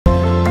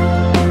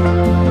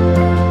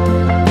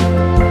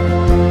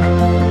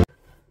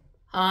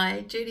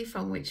Hi, Judy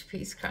from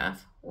Witchpeace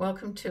Craft.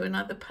 Welcome to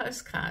another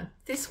postcard.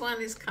 This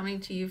one is coming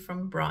to you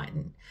from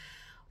Brighton.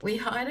 We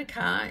hired a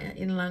car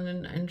in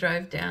London and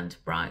drove down to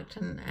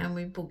Brighton, and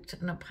we booked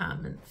an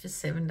apartment for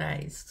 7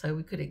 days so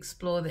we could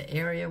explore the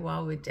area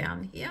while we're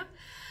down here.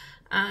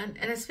 And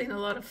it's been a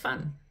lot of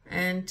fun.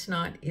 And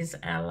tonight is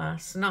our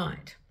last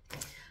night.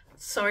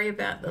 Sorry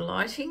about the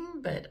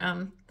lighting, but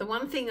the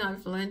one thing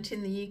I've learnt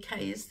in the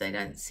UK is they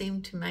don't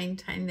seem to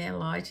maintain their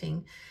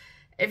lighting.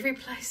 Every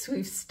place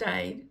we've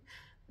stayed,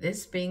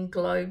 there's been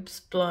globes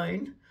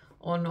blown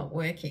or not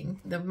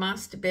working. The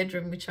master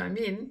bedroom, which I'm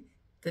in,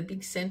 the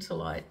big centre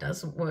light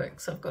doesn't work.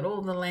 So I've got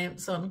all the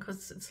lamps on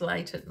because it's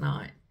late at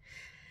night.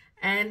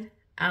 And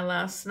our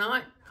last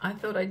night, I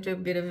thought I'd do a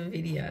bit of a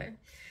video.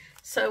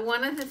 So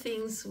one of the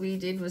things we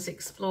did was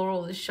explore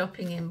all the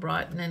shopping in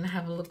Brighton and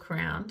have a look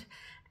around.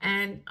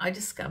 And I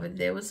discovered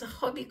there was a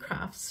hobby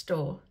craft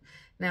store.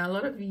 Now, a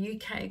lot of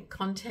UK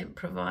content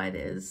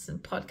providers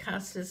and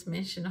podcasters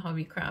mention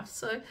hobby crafts,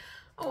 so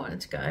I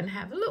wanted to go and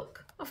have a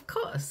look, of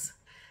course.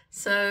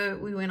 So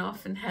we went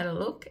off and had a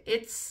look.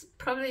 It's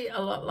probably a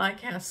lot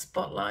like our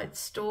Spotlight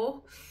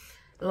store.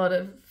 A lot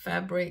of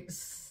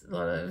fabrics, a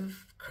lot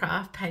of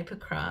craft, paper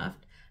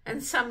craft,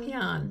 and some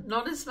yarn.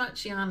 Not as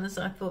much yarn as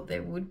I thought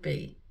there would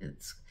be.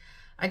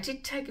 I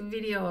did take a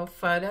video of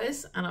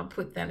photos, and I'll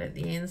put that at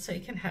the end so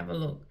you can have a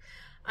look.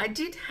 I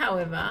did,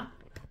 however,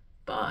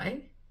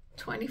 buy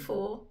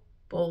 24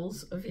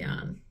 balls of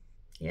yarn.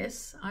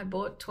 Yes, I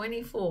bought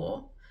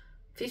 24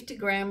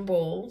 50-gram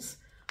balls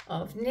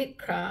of Knit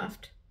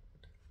Craft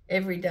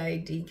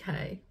Everyday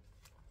DK.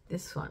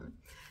 This one.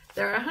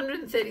 There are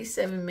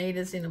 137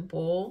 meters in a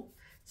ball.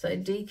 So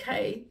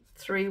DK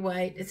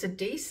 3-weight. It's a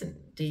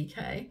decent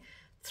DK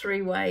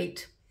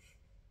 3-weight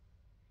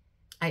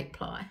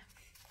 8-ply.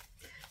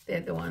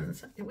 They're the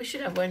ones. We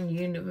should have one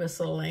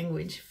universal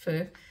language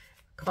for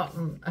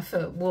cotton,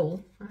 for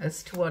wool,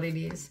 as to what it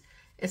is.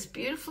 It's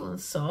beautiful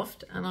and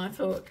soft, and I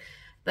thought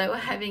they were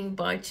having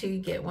buy two,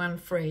 get one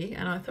free,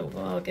 and I thought,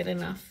 well, I'll get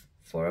enough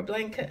for a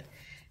blanket.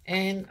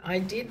 And I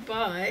did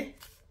buy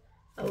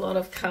a lot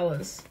of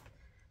colours.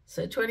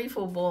 So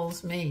 24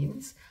 balls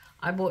means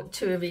I bought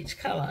 2 of each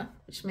colour,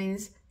 which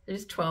means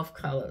there's 12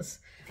 colours.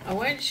 I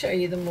won't show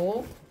you them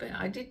all, but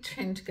I did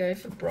tend to go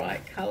for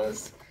bright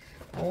colours.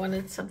 I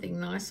wanted something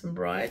nice and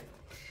bright,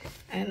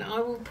 and I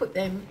will put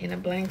them in a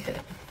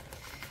blanket.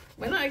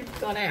 When I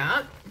got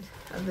out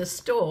of the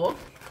store,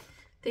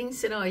 Thing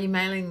said, oh, are you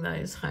mailing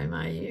those home,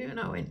 are you? And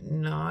I went,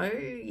 no.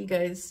 He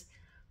goes,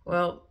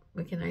 well,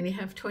 we can only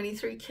have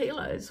 23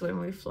 kilos when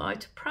we fly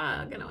to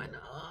Prague. And I went,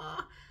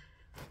 oh.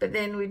 But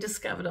then we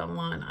discovered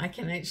online I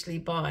can actually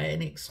buy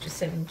an extra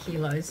 7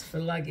 kilos for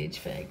luggage,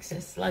 for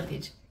excess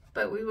luggage.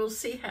 But we will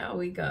see how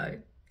we go.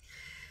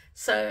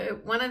 So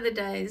one of the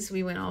days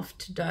we went off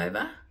to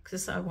Dover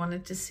because I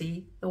wanted to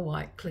see the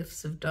White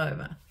Cliffs of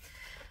Dover.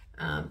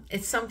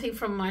 It's something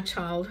from my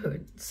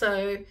childhood.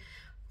 So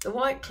the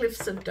White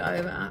Cliffs of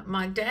Dover,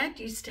 my dad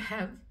used to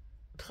have,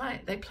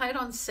 they played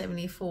on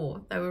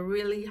 74. They were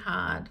really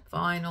hard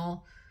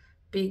vinyl,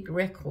 big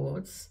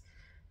records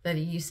that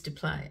he used to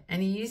play.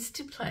 And he used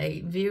to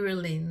play Vera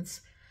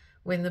Lynn's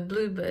When the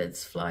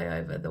Bluebirds Fly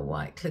Over the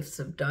White Cliffs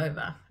of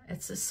Dover.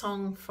 It's a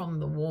song from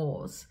the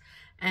wars.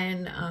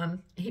 And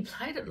he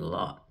played it a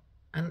lot.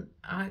 And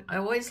I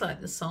always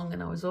liked the song,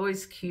 and I was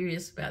always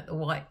curious about the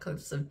White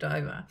Cliffs of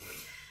Dover.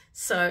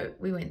 So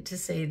we went to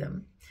see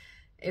them.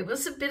 It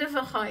was a bit of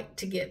a hike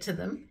to get to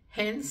them,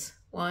 hence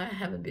why I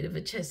have a bit of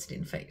a chest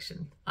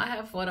infection. I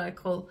have what I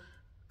call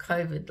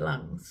COVID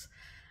lungs.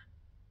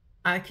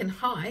 I can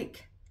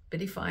hike,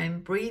 but if I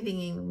am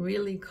breathing in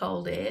really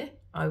cold air,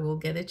 I will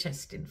get a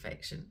chest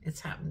infection.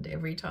 It's happened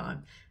every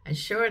time. And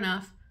sure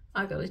enough,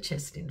 I got a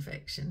chest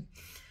infection.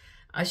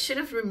 I should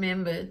have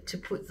remembered to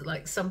put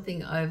like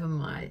something over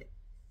my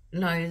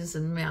nose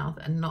and mouth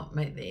and not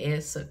make the air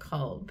so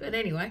cold. But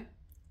anyway,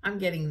 I'm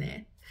getting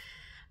there.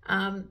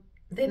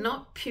 They're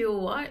not pure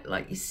white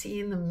like you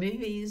see in the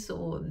movies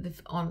or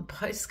on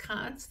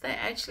postcards. They're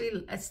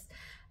actually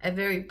a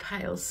very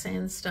pale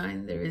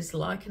sandstone. There is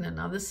lichen and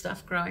other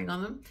stuff growing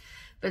on them.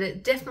 But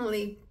it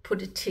definitely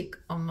put a tick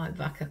on my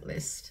bucket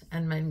list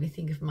and made me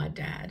think of my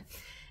dad.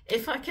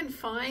 If I can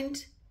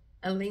find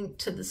a link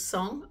to the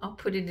song, I'll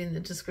put it in the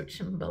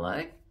description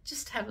below.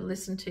 Just have a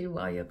listen to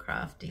while you're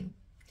crafting.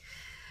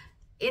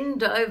 In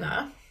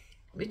Dover,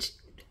 which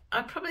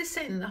I'd probably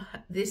say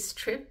this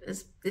trip,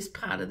 this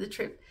part of the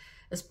trip,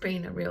 has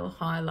been a real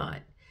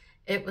highlight.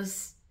 It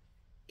was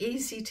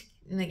easy to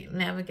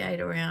navigate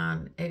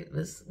around.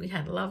 We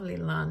had a lovely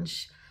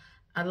lunch,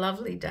 a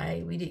lovely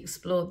day. We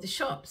explored the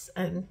shops,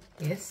 and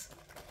yes,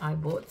 I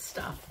bought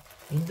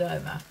stuff in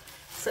Dover.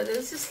 So there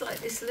was just like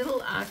this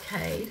little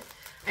arcade,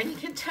 and you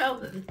can tell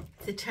that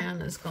the town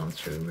has gone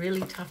through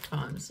really tough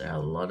times. There are a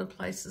lot of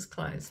places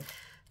closed.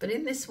 But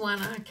in this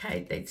one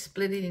arcade, they'd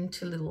split it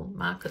into little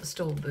market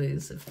stall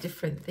booths of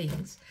different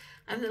things.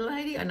 And the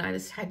lady I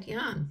noticed had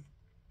yarn.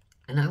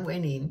 And I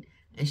went in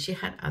and she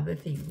had other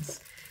things.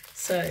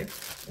 So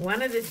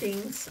one of the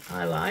things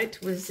I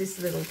liked was this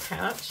little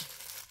pouch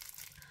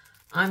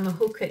I'm a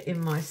hooker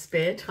in my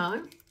spare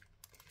time.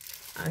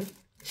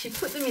 She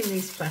put them in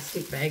these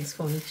plastic bags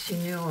for me because she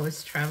knew I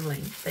was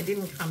travelling. They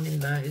didn't come in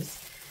those.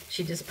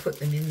 She just put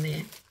them in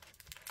there.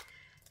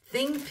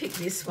 Thing picked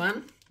this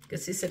one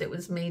because he said it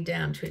was me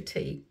down to a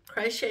T.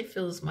 Crochet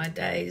fills my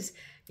days.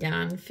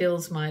 Yarn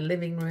fills my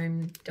living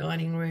room,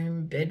 dining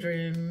room,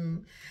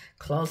 bedroom,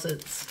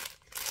 closets.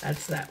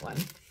 That's that one.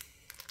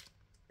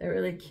 They're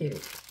really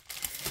cute.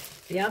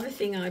 The other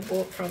thing I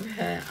bought from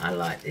her, I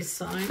like this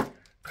sign,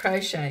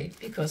 crochet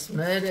because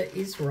murder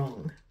is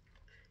wrong.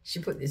 She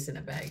put this in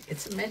a bag.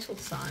 It's a metal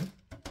sign.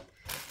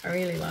 I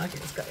really like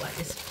it. It's got like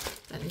this,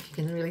 I don't know if you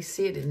can really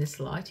see it in this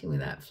lighting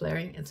without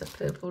flaring. It's a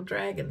purple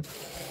dragon.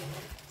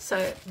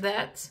 So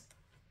that's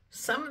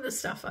some of the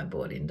stuff I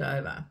bought in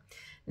Dover.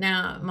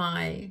 Now,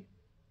 my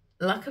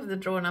luck of the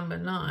draw number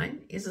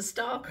 9 is a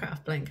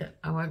Stylecraft blanket.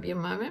 I won't be a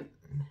moment.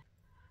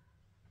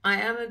 I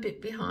am a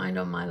bit behind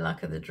on my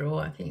luck of the draw.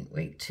 I think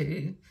week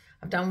 2.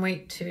 I've done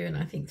week 2 and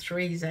I think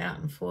 3's out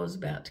and 4's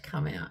about to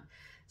come out.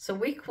 So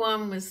week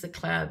 1 was the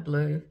cloud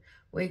blue.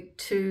 Week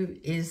 2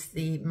 is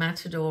the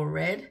Matador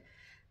red.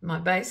 My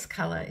base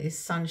colour is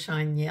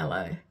sunshine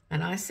yellow.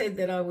 And I said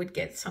that I would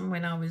get some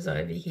when I was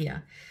over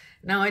here.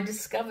 Now I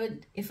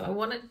discovered if I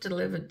wanted it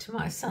delivered to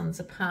my son's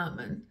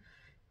apartment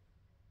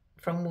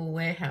from Wool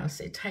Warehouse,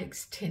 it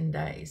takes 10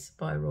 days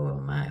by Royal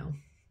Mail.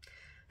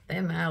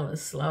 Their mail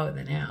is slower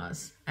than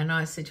ours. And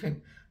I said to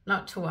him,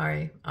 not to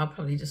worry, I'll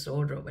probably just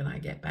order it when I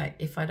get back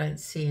if I don't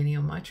see any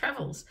on my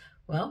travels.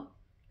 Well,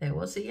 there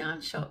was a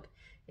yarn shop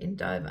in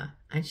Dover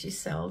and she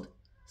sold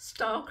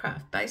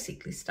Stylecraft,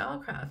 basically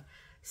Stylecraft.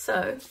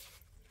 So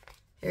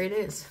here it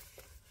is.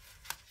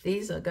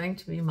 These are going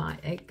to be my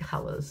egg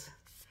colours.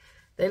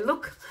 They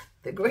look,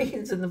 the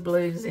greens and the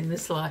blues in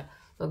this light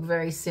look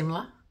very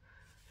similar.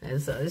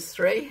 There's those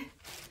 3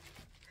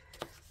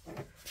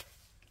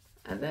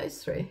 and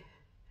those 3.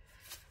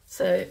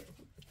 So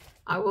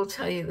I will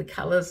tell you the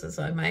colours as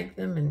I make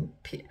them, and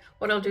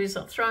what I'll do is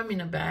I'll throw them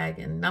in a bag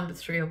and number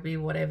 3 will be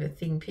whatever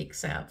Thing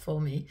picks out for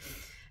me.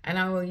 And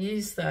I will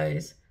use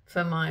those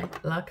for my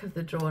luck of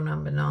the draw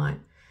number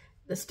 9.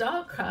 The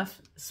Stylecraft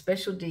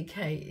Special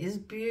DK is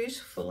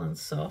beautiful and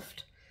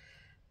soft.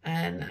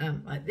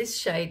 And like this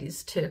shade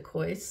is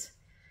turquoise.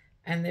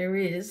 And there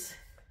is,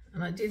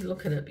 and I did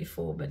look at it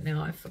before, but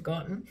now I've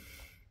forgotten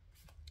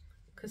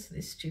because of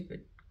this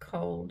stupid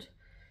cold.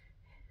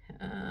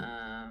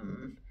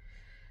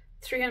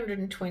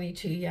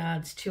 322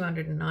 yards,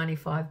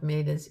 295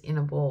 meters in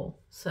a ball.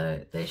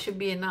 So there should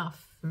be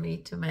enough for me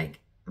to make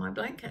my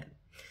blanket.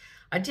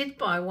 I did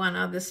buy one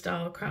other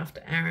Stylecraft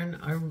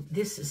Aran.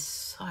 This is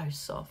so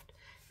soft.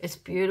 It's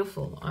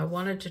beautiful. I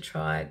wanted to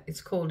try it.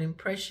 It's called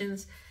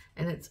Impressions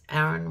and it's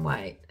Aran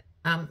weight.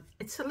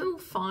 It's a little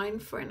fine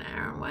for an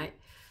Aran weight,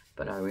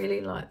 but I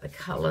really like the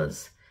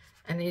colors.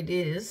 And it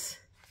is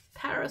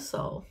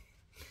Parasol.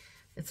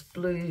 It's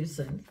blues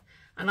and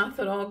I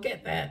thought I'll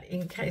get that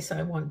in case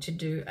I want to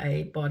do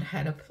a Bod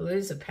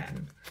Hattapalooza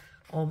pattern,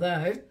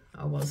 although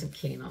I wasn't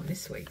keen on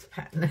this week's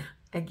pattern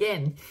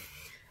again.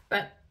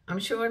 But I'm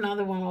sure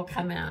another one will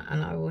come out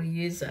and I will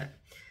use it.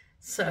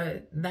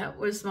 So that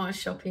was my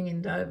shopping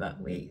in Dover.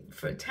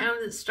 For a town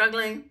that's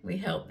struggling, we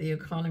help the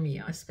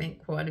economy. I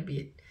spent quite a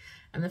bit.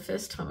 And the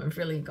first time I've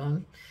really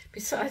gone,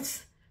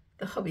 besides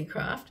the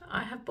Hobbycraft,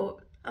 I have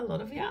bought a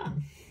lot of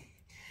yarn.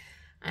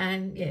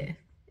 And yeah,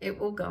 it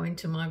will go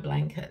into my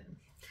blanket.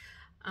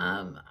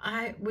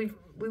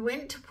 We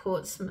went to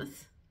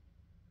Portsmouth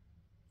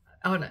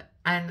and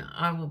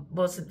I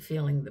wasn't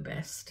feeling the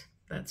best.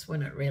 That's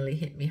when it really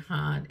hit me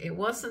hard. It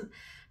wasn't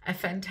a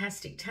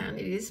fantastic town.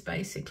 It is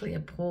basically a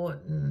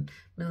port and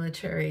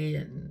military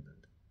and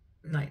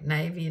like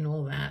Navy and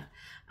all that.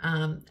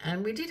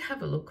 And we did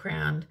have a look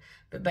around,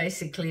 but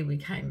basically we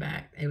came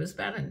back. It was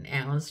about an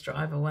hour's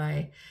drive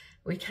away.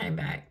 We came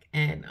back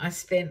and I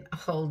spent a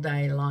whole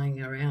day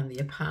lying around the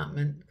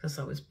apartment because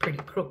I was pretty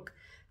crook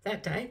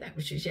that day,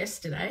 which was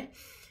yesterday,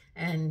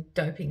 and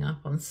doping up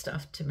on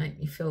stuff to make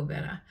me feel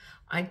better.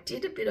 I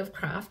did a bit of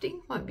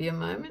crafting, won't be a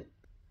moment.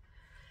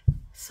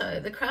 So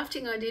the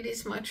crafting I did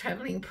is my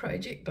travelling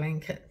project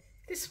blanket.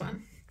 This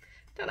one,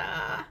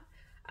 ta-da!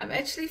 I've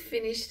actually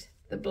finished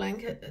the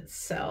blanket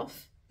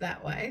itself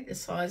that way, the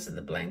size of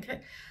the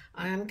blanket.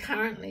 I am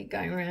currently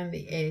going around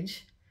the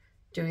edge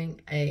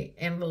doing a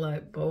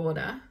envelope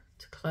border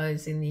to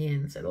close in the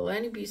ends. It'll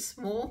only be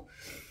small.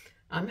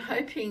 I'm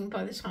hoping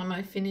by the time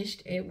I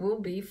finished it will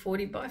be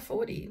 40 by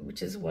 40,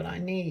 which is what I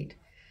need.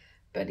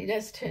 But it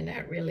has turned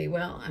out really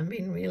well and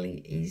been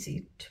really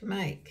easy to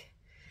make.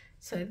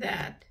 So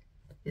that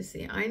is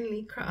the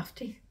only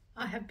crafting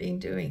I have been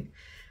doing.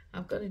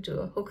 I've got to do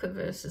a hooker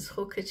versus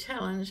hooker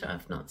challenge.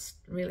 I've not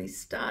really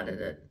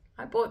started it.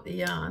 I bought the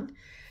yarn.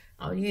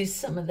 I'll use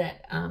some of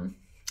that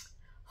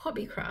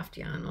Hobbycraft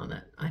yarn on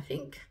it, I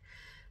think.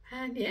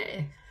 And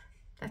yeah,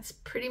 that's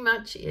pretty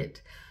much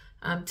it.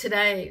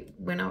 Today,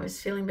 when I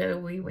was feeling better,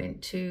 we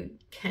went to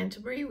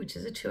Canterbury, which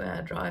is a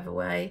 2-hour drive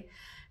away,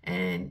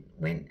 and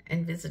went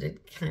and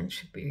visited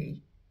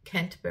Canterbury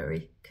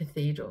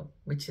Cathedral,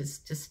 which is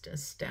just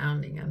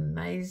astounding,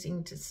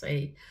 amazing to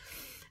see.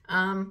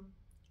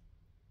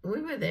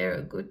 We were there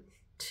a good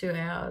 2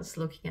 hours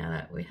looking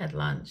at it. We had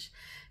lunch.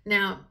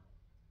 Now,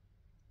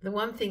 the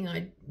one thing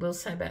I will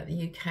say about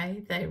the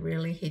UK, they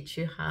really hit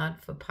you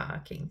hard for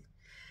parking.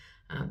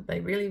 They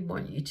really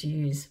want you to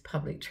use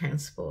public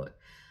transport.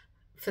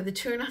 For the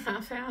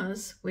 2.5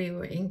 hours we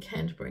were in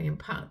Canterbury and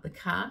parked the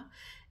car,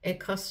 it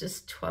cost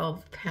us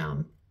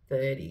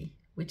 £12.30,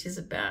 which is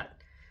about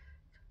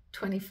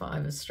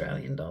 25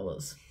 Australian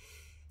dollars,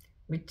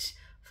 which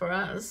for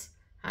us,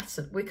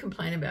 we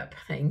complain about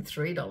paying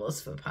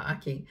 $3 for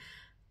parking.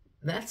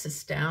 That's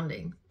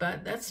astounding,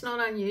 but that's not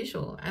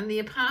unusual. And the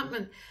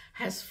apartment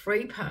has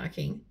free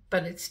parking,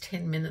 but it's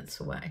 10 minutes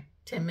away,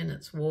 10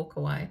 minutes walk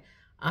away.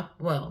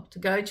 Well, to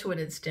go to it,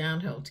 it's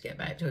downhill. To get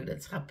back to it,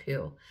 it's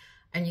uphill.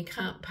 And you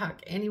can't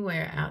park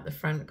anywhere out the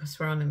front because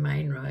we're on the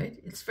main road.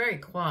 It's very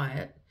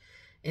quiet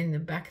in the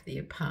back of the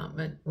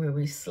apartment where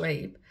we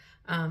sleep.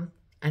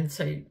 And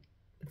so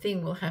the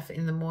thing will have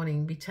in the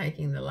morning be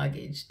taking the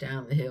luggage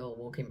down the hill,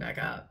 walking back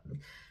up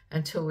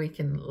until we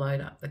can load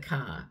up the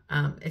car.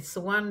 It's the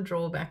one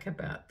drawback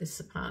about this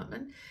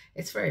apartment.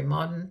 It's very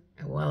modern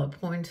and well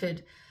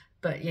appointed,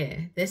 but yeah,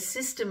 their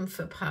system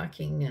for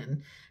parking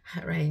and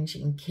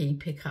arranging key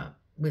pickup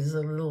was a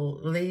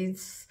little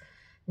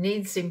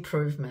needs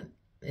improvement.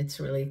 It's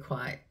really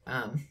quite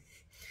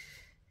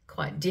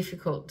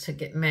difficult to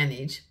get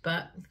managed,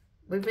 but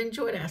we've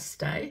enjoyed our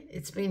stay.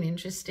 It's been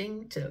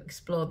interesting to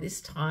explore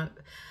this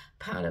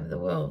part of the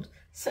world.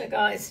 So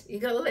guys, you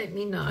got to let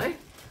me know.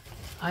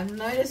 I've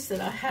noticed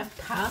that I have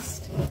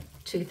passed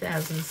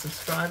 2,000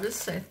 subscribers,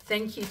 so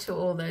thank you to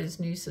all those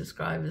new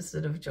subscribers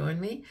that have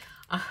joined me.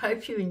 I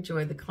hope you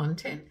enjoy the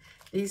content.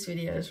 These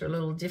videos are a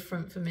little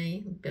different for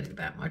me, a bit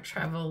about my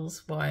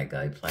travels, why I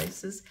go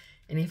places,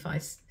 and if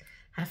I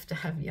have to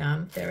have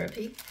yarn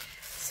therapy.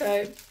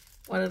 So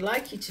what I'd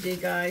like you to do,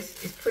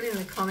 guys, is put in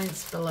the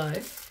comments below,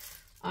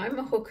 I'm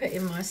a hooker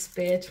in my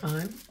spare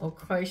time, or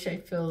crochet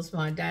fills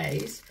my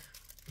days.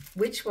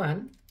 Which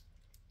one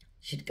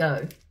should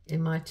go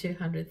in my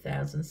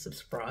 200,000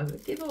 subscriber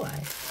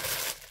giveaway?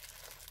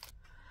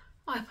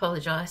 I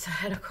apologise, I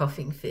had a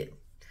coughing fit,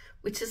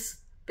 which has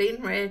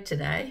been rare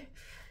today.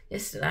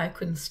 Yesterday I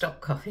couldn't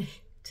stop coughing.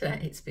 Today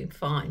it's been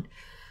fine.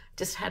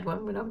 Just had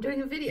one when I'm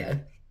doing a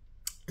video.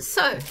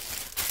 So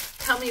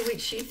tell me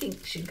which you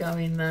think should go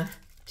in the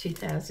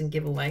 2,000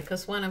 giveaway,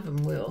 because one of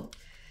them will,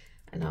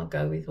 and I'll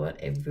go with what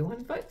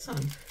everyone votes on.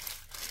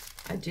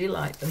 I do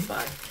like them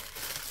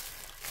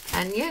both.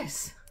 And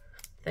yes,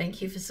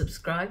 thank you for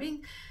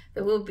subscribing.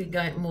 There will be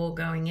more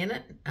going in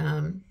it.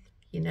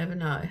 You never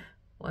know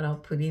what I'll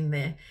put in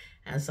there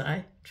as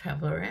I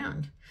travel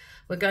around.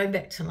 We're going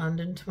back to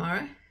London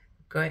tomorrow.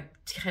 Going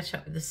to catch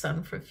up with the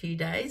son for a few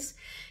days.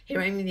 He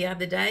rang me the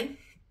other day.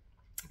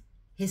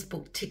 He's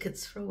booked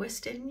tickets for a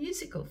West End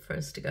musical for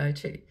us to go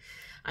to.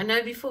 I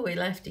know before we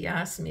left, he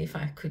asked me if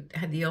I could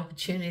have the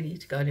opportunity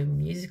to go to a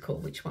musical,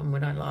 which one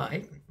would I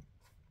like?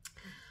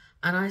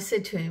 And I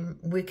said to him,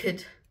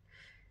 Wicked,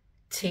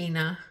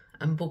 Tina,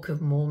 and Book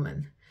of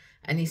Mormon.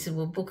 And he said,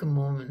 well, Book of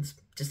Mormon's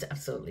just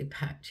absolutely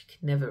packed. You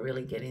can never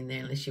really get in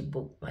there unless you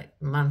book like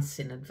months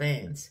in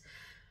advance.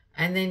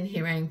 And then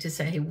he rang to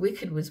say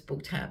Wicked was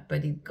booked out,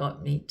 but he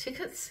got me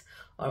tickets,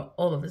 or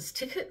all of us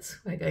tickets.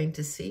 We're going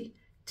to see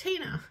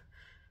Tina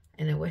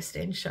in a West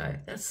End show.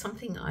 That's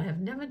something I have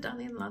never done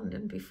in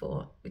London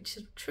before, which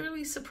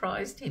truly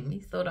surprised him. He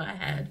thought I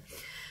had.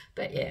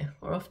 But yeah,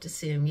 we're off to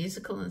see a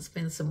musical and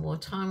spend some more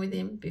time with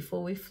him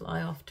before we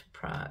fly off to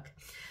Prague.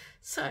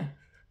 So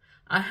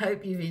I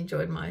hope you've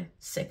enjoyed my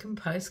second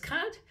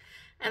postcard,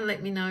 and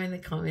let me know in the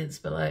comments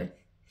below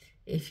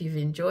if you've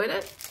enjoyed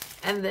it,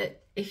 and that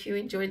if you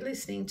enjoyed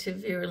listening to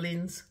Vera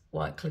Lynn's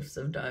White Cliffs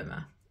of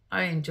Dover.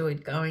 I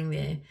enjoyed going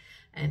there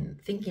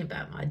and thinking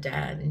about my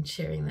dad and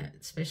sharing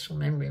that special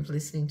memory of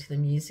listening to the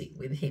music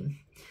with him.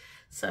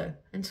 So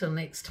until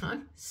next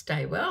time,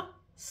 stay well,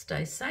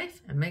 stay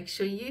safe, and make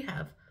sure you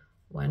have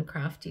one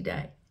crafty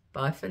day.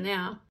 Bye for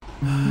now.